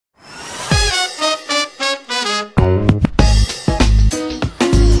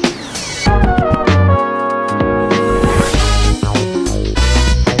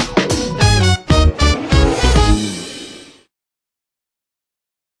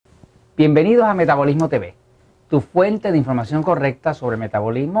Bienvenidos a Metabolismo TV, tu fuente de información correcta sobre el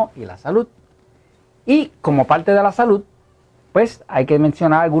metabolismo y la salud. Y como parte de la salud, pues hay que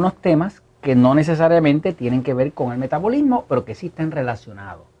mencionar algunos temas que no necesariamente tienen que ver con el metabolismo, pero que sí están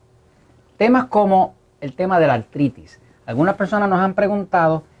relacionados. Temas como el tema de la artritis. Algunas personas nos han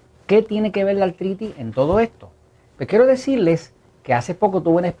preguntado qué tiene que ver la artritis en todo esto. Pues quiero decirles que hace poco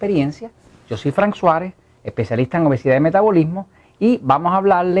tuve una experiencia. Yo soy Frank Suárez, especialista en obesidad y metabolismo, y vamos a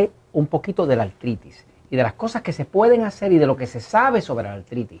hablarle un poquito de la artritis y de las cosas que se pueden hacer y de lo que se sabe sobre la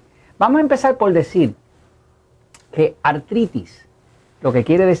artritis. Vamos a empezar por decir que artritis, lo que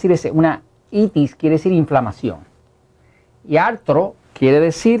quiere decir es una itis, quiere decir inflamación, y artro quiere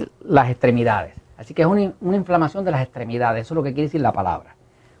decir las extremidades. Así que es una inflamación de las extremidades, eso es lo que quiere decir la palabra.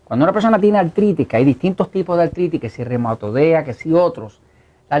 Cuando una persona tiene artritis, que hay distintos tipos de artritis, que si reumatoidea, que si otros,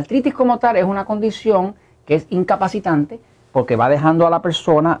 la artritis como tal es una condición que es incapacitante porque va dejando a la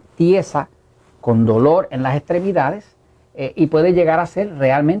persona tiesa, con dolor en las extremidades, y puede llegar a ser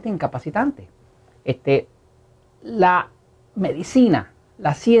realmente incapacitante. La medicina,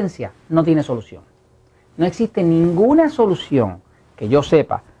 la ciencia, no tiene solución. No existe ninguna solución que yo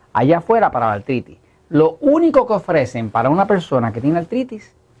sepa allá afuera para la artritis. Lo único que ofrecen para una persona que tiene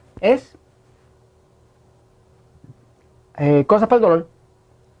artritis es cosas para el dolor,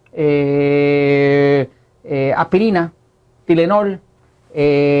 aspirina, Tylenol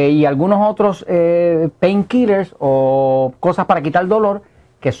y algunos otros painkillers o cosas para quitar dolor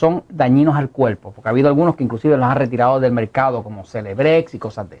que son dañinos al cuerpo, porque ha habido algunos que inclusive los han retirado del mercado como Celebrex y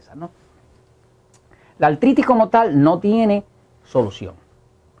cosas de esas, ¿no? La artritis como tal no tiene solución.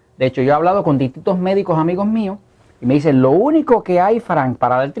 De hecho, yo he hablado con distintos médicos amigos míos y me dicen, lo único que hay, Frank,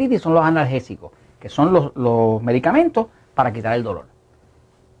 para la artritis son los analgésicos, que son los medicamentos para quitar el dolor.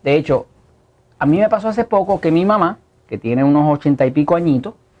 De hecho, a mí me pasó hace poco que mi mamá, que tiene unos 80 y pico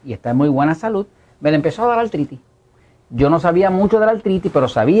añitos y está en muy buena salud, me le empezó a dar artritis. Yo no sabía mucho de la artritis, pero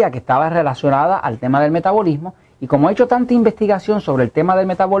sabía que estaba relacionada al tema del metabolismo, y como he hecho tanta investigación sobre el tema del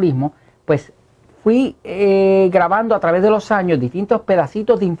metabolismo, pues fui grabando a través de los años distintos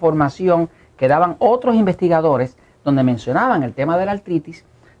pedacitos de información que daban otros investigadores donde mencionaban el tema de la artritis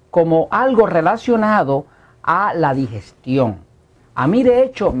como algo relacionado a la digestión. A mí, de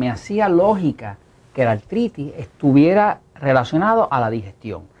hecho, me hacía lógica que la artritis estuviera relacionado a la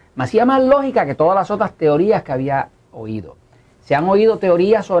digestión. Me hacía más lógica que todas las otras teorías que había oído. Se han oído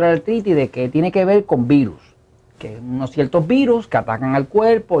teorías sobre la artritis de que tiene que ver con virus, que unos ciertos virus que atacan al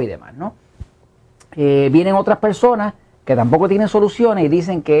cuerpo y demás, ¿no? Vienen otras personas que tampoco tienen soluciones y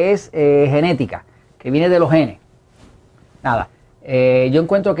dicen que es genética, que viene de los genes. Nada, yo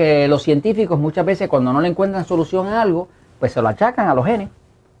encuentro que los científicos muchas veces cuando no le encuentran solución a algo, pues se lo achacan a los genes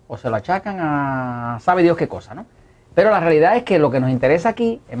o se lo achacan a sabe Dios qué cosa, ¿no? Pero la realidad es que lo que nos interesa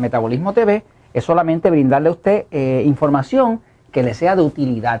aquí en Metabolismo TV es solamente brindarle a usted información que le sea de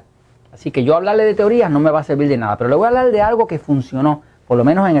utilidad. Así que yo hablarle de teorías no me va a servir de nada, pero le voy a hablar de algo que funcionó, por lo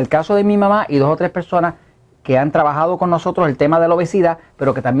menos en el caso de mi mamá y 2 o 3 personas que han trabajado con nosotros el tema de la obesidad,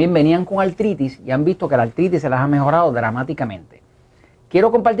 pero que también venían con artritis y han visto que la artritis se las ha mejorado dramáticamente.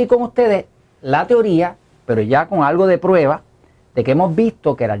 Quiero compartir con ustedes la teoría, pero ya con algo de prueba, de que hemos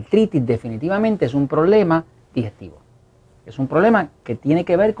visto que la artritis definitivamente es un problema digestivo. Es un problema que tiene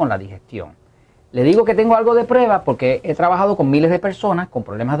que ver con la digestión. Le digo que tengo algo de prueba porque he trabajado con miles de personas con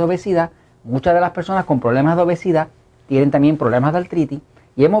problemas de obesidad. Muchas de las personas con problemas de obesidad tienen también problemas de artritis.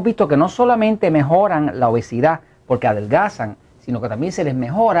 Y hemos visto que no solamente mejoran la obesidad porque adelgazan, sino que también se les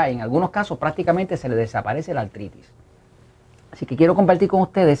mejora, en algunos casos prácticamente se les desaparece la artritis. Así que quiero compartir con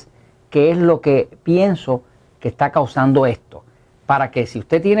ustedes qué es lo que pienso que está causando esto, para que si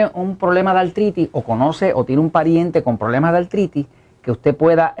usted tiene un problema de artritis o conoce o tiene un pariente con problemas de artritis, que usted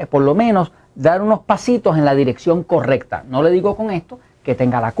pueda por lo menos dar unos pasitos en la dirección correcta. No le digo con esto que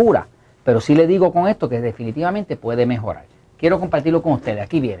tenga la cura, pero sí le digo con esto que definitivamente puede mejorar. Quiero compartirlo con ustedes.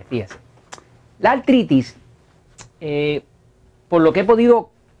 Aquí viene, fíjense. La artritis, por lo que he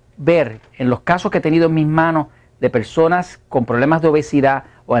podido ver en los casos que he tenido en mis manos de personas con problemas de obesidad,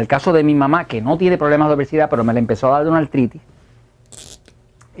 o en el caso de mi mamá que no tiene problemas de obesidad, pero me le empezó a dar una artritis,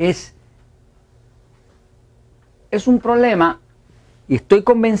 es un problema, y estoy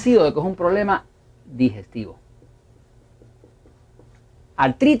convencido de que es un problema digestivo.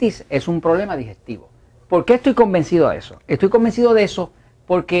 Artritis es un problema digestivo. ¿Por qué estoy convencido de eso? Estoy convencido de eso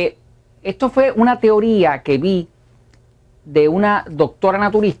porque esto fue una teoría que vi de una doctora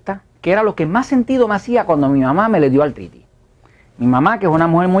naturista, que era lo que más sentido me hacía cuando mi mamá me le dio artritis. Mi mamá, que es una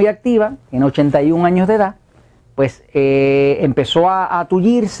mujer muy activa, tiene 81 años de edad, pues empezó a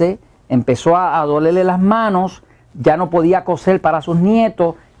tullirse, empezó a dolerle las manos, ya no podía coser para sus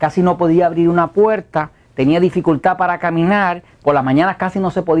nietos, casi no podía abrir una puerta, tenía dificultad para caminar, por las mañanas casi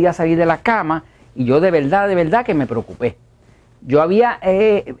no se podía salir de la cama y yo de verdad que me preocupé. Yo había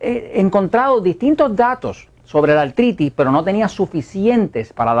encontrado distintos datos sobre la artritis, pero no tenía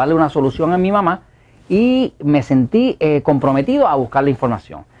suficientes para darle una solución a mi mamá y me sentí comprometido a buscar la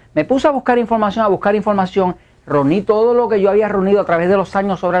información. Me puse a buscar información, reuní todo lo que yo había reunido a través de los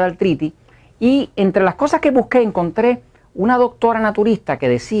años sobre la artritis y entre las cosas que busqué encontré una doctora naturista que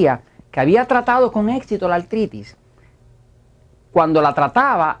decía que había tratado con éxito la artritis cuando la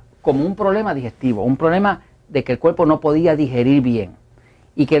trataba como un problema digestivo, un problema de que el cuerpo no podía digerir bien.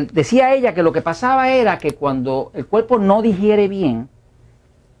 Y que decía ella que lo que pasaba era que cuando el cuerpo no digiere bien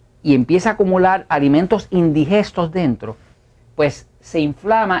y empieza a acumular alimentos indigestos dentro, pues se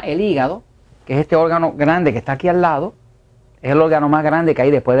inflama el hígado, que es este órgano grande que está aquí al lado, es el órgano más grande que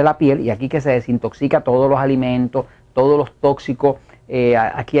hay después de la piel, y aquí que se desintoxica todos los alimentos, todos los tóxicos.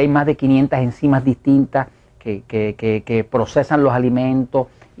 Aquí hay más de 500 enzimas distintas que procesan los alimentos,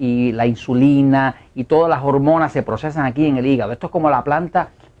 y la insulina y todas las hormonas se procesan aquí en el hígado. Esto es como la planta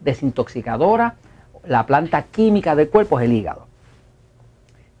desintoxicadora, la planta química del cuerpo es el hígado.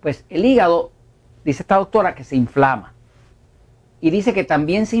 Pues el hígado, dice esta doctora, que se inflama. Y dice que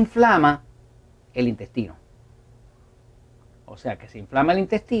también se inflama el intestino. O sea, que se inflama el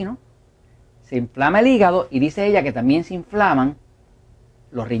intestino, se inflama el hígado y dice ella que también se inflaman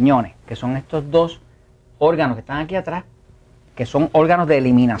los riñones, que son estos dos órganos que están aquí atrás, que son órganos de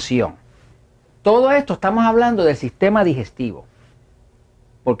eliminación. Todo esto estamos hablando del sistema digestivo,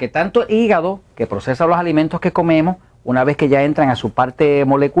 porque tanto el hígado, que procesa los alimentos que comemos, una vez que ya entran a su parte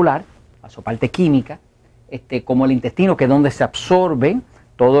molecular, a su parte química, como el intestino, que es donde se absorben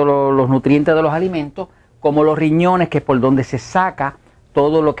todos los nutrientes de los alimentos, como los riñones, que es por donde se saca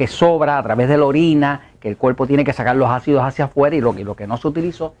todo lo que sobra a través de la orina, que el cuerpo tiene que sacar los ácidos hacia afuera y lo que no se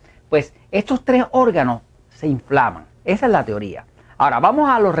utilizó, pues estos tres órganos se inflaman. Esa es la teoría. Ahora, vamos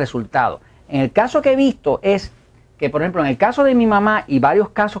a los resultados. En el caso que he visto es que, por ejemplo, en el caso de mi mamá y varios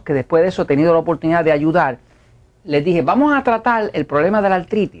casos que después de eso he tenido la oportunidad de ayudar, les dije, vamos a tratar el problema de la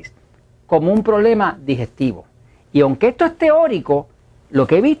artritis como un problema digestivo. Y aunque esto es teórico, lo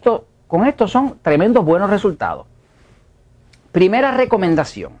que he visto con esto son tremendos buenos resultados. Primera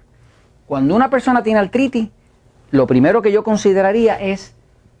recomendación. Cuando una persona tiene artritis, lo primero que yo consideraría es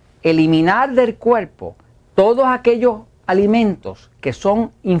eliminar del cuerpo todos aquellos alimentos que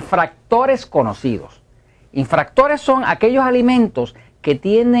son infractores conocidos. Infractores son aquellos alimentos que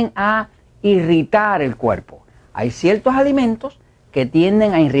tienden a irritar el cuerpo. Hay ciertos alimentos que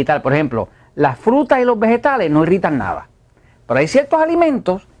tienden a irritar. Por ejemplo, las frutas y los vegetales no irritan nada. Pero hay ciertos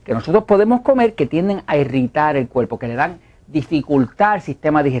alimentos que nosotros podemos comer que tienden a irritar el cuerpo, que le dan dificultad al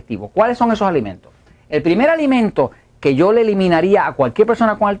sistema digestivo. ¿Cuáles son esos alimentos? El primer alimento que yo le eliminaría a cualquier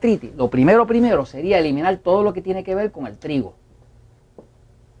persona con artritis, lo primero sería eliminar todo lo que tiene que ver con el trigo.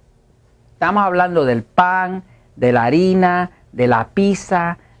 Estamos hablando del pan, de la harina, de la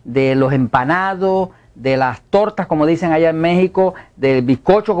pizza, de los empanados, de las tortas, como dicen allá en México, del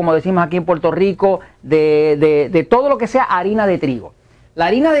bizcocho, como decimos aquí en Puerto Rico, de todo lo que sea harina de trigo. La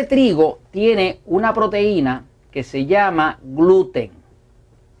harina de trigo tiene una proteína que se llama gluten.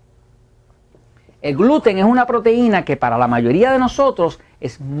 El gluten es una proteína que para la mayoría de nosotros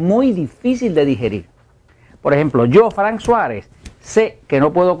es muy difícil de digerir. Por ejemplo, yo, Frank Suárez, sé que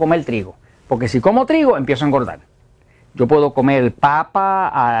no puedo comer trigo, porque si como trigo empiezo a engordar. Yo puedo comer papa,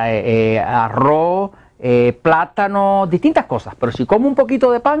 arroz, plátano, distintas cosas, pero si como un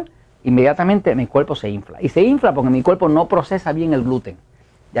poquito de pan, inmediatamente mi cuerpo se infla. Y se infla porque mi cuerpo no procesa bien el gluten.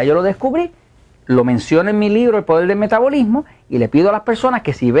 Ya yo lo descubrí, lo menciono en mi libro El Poder del Metabolismo y le pido a las personas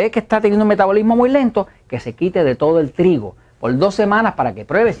que si ve que está teniendo un metabolismo muy lento, que se quite de todo el trigo por 2 semanas para que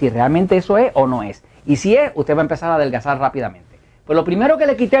pruebe si realmente eso es o no es. Y si es, usted va a empezar a adelgazar rápidamente. Pues lo primero que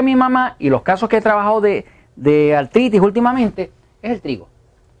le quité a mi mamá y los casos que he trabajado de artritis últimamente es el trigo,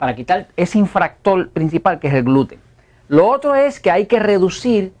 para quitar ese infractor principal que es el gluten. Lo otro es que hay que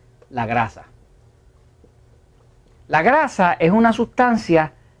reducir la grasa. La grasa es una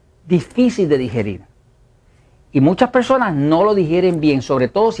sustancia difícil de digerir y muchas personas no lo digieren bien, sobre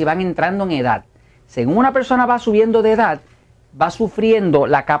todo si van entrando en edad. Según una persona va subiendo de edad, va sufriendo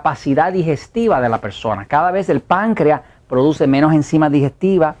la capacidad digestiva de la persona. Cada vez el páncreas produce menos enzimas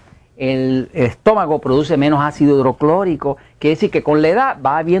digestivas, el estómago produce menos ácido hidroclórico, quiere decir que con la edad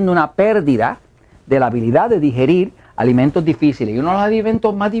va habiendo una pérdida de la habilidad de digerir alimentos difíciles, y uno de los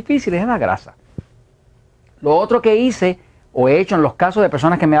alimentos más difíciles es la grasa. Lo otro que hice o he hecho en los casos de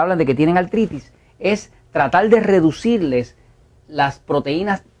personas que me hablan de que tienen artritis es tratar de reducirles las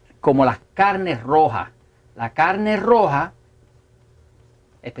proteínas como las carnes rojas. La carne roja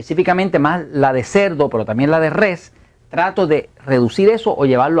específicamente más la de cerdo, pero también la de res, trato de reducir eso o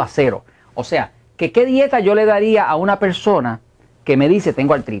llevarlo a cero. O sea, que qué dieta yo le daría a una persona que me dice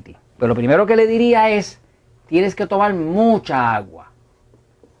tengo artritis. Pero lo primero que le diría es, tienes que tomar mucha agua.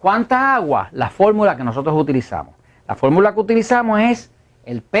 ¿Cuánta agua? La fórmula que nosotros utilizamos. La fórmula que utilizamos es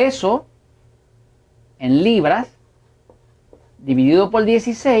el peso en libras dividido por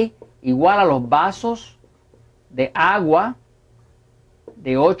 16 igual a los vasos de agua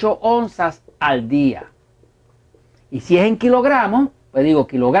de 8 onzas al día. Y si es en kilogramos, pues digo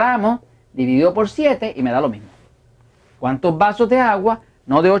kilogramos dividido por 7 y me da lo mismo. ¿Cuántos vasos de agua?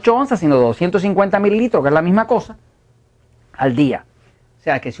 No de 8 onzas, sino de 250 mililitros, que es la misma cosa, al día. O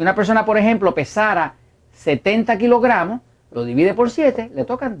sea, que si una persona, por ejemplo, pesara 70 kilogramos, lo divide por 7, le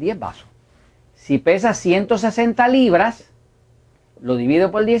tocan 10 vasos. Si pesa 160 libras, lo divide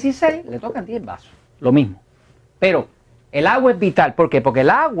por 16, le tocan 10 vasos. Lo mismo. Pero el agua es vital. ¿Por qué? Porque el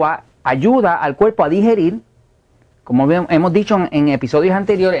agua ayuda al cuerpo a digerir. Como hemos dicho en episodios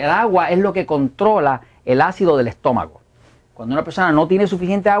anteriores, el agua es lo que controla el ácido del estómago. Cuando una persona no tiene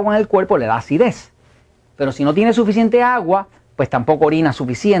suficiente agua en el cuerpo, le da acidez. Pero si no tiene suficiente agua, pues tampoco orina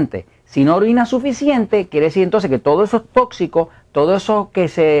suficiente. Si no orina suficiente, quiere decir entonces que todo eso es tóxico, todo eso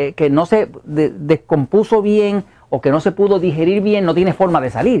que no se descompuso bien o que no se pudo digerir bien, no tiene forma de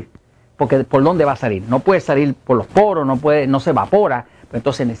salir. Porque ¿por dónde va a salir? No puede salir por los poros, no se evapora.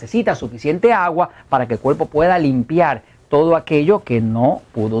 Entonces necesita suficiente agua para que el cuerpo pueda limpiar todo aquello que no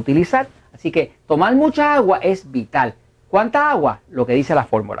pudo utilizar. Así que tomar mucha agua es vital. ¿Cuánta agua? Lo que dice la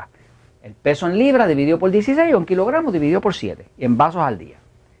fórmula. El peso en libras dividido por 16 o en kilogramos dividido por 7 y en vasos al día.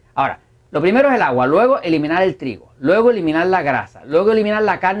 Ahora, lo primero es el agua, luego eliminar el trigo, luego eliminar la grasa, luego eliminar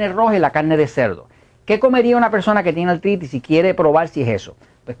la carne roja y la carne de cerdo. ¿Qué comería una persona que tiene artritis y quiere probar si es eso?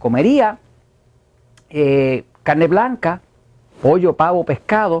 Pues comería carne blanca, pollo, pavo,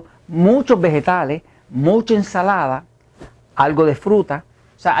 pescado, muchos vegetales, mucha ensalada, algo de fruta,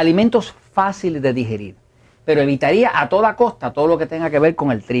 o sea, alimentos fáciles de digerir. Pero evitaría a toda costa todo lo que tenga que ver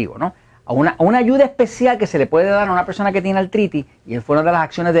con el trigo, ¿no? Una ayuda especial que se le puede dar a una persona que tiene artritis, y fue una de las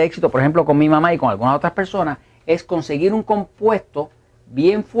acciones de éxito, por ejemplo, con mi mamá y con algunas otras personas, es conseguir un compuesto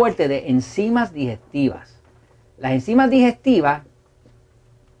bien fuerte de enzimas digestivas. Las enzimas digestivas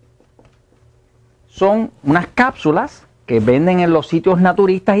son unas cápsulas que venden en los sitios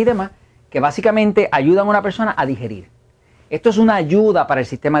naturistas y demás, que básicamente ayudan a una persona a digerir. Esto es una ayuda para el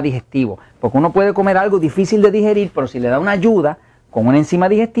sistema digestivo, porque uno puede comer algo difícil de digerir, pero si le da una ayuda con una enzima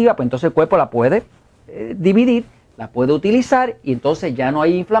digestiva, pues entonces el cuerpo la puede dividir, la puede utilizar y entonces ya no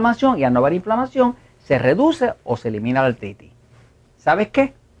hay inflamación, y al no haber inflamación se reduce o se elimina la artritis. ¿Sabes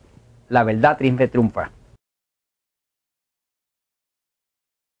qué? La verdad siempre triunfa.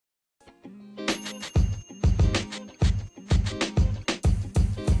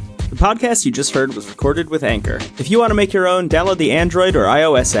 The podcast you just heard was recorded with Anchor. If you want to make your own, download the Android or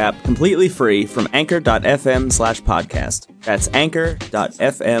iOS app completely free from anchor.fm/podcast. That's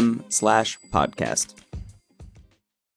anchor.fm/podcast.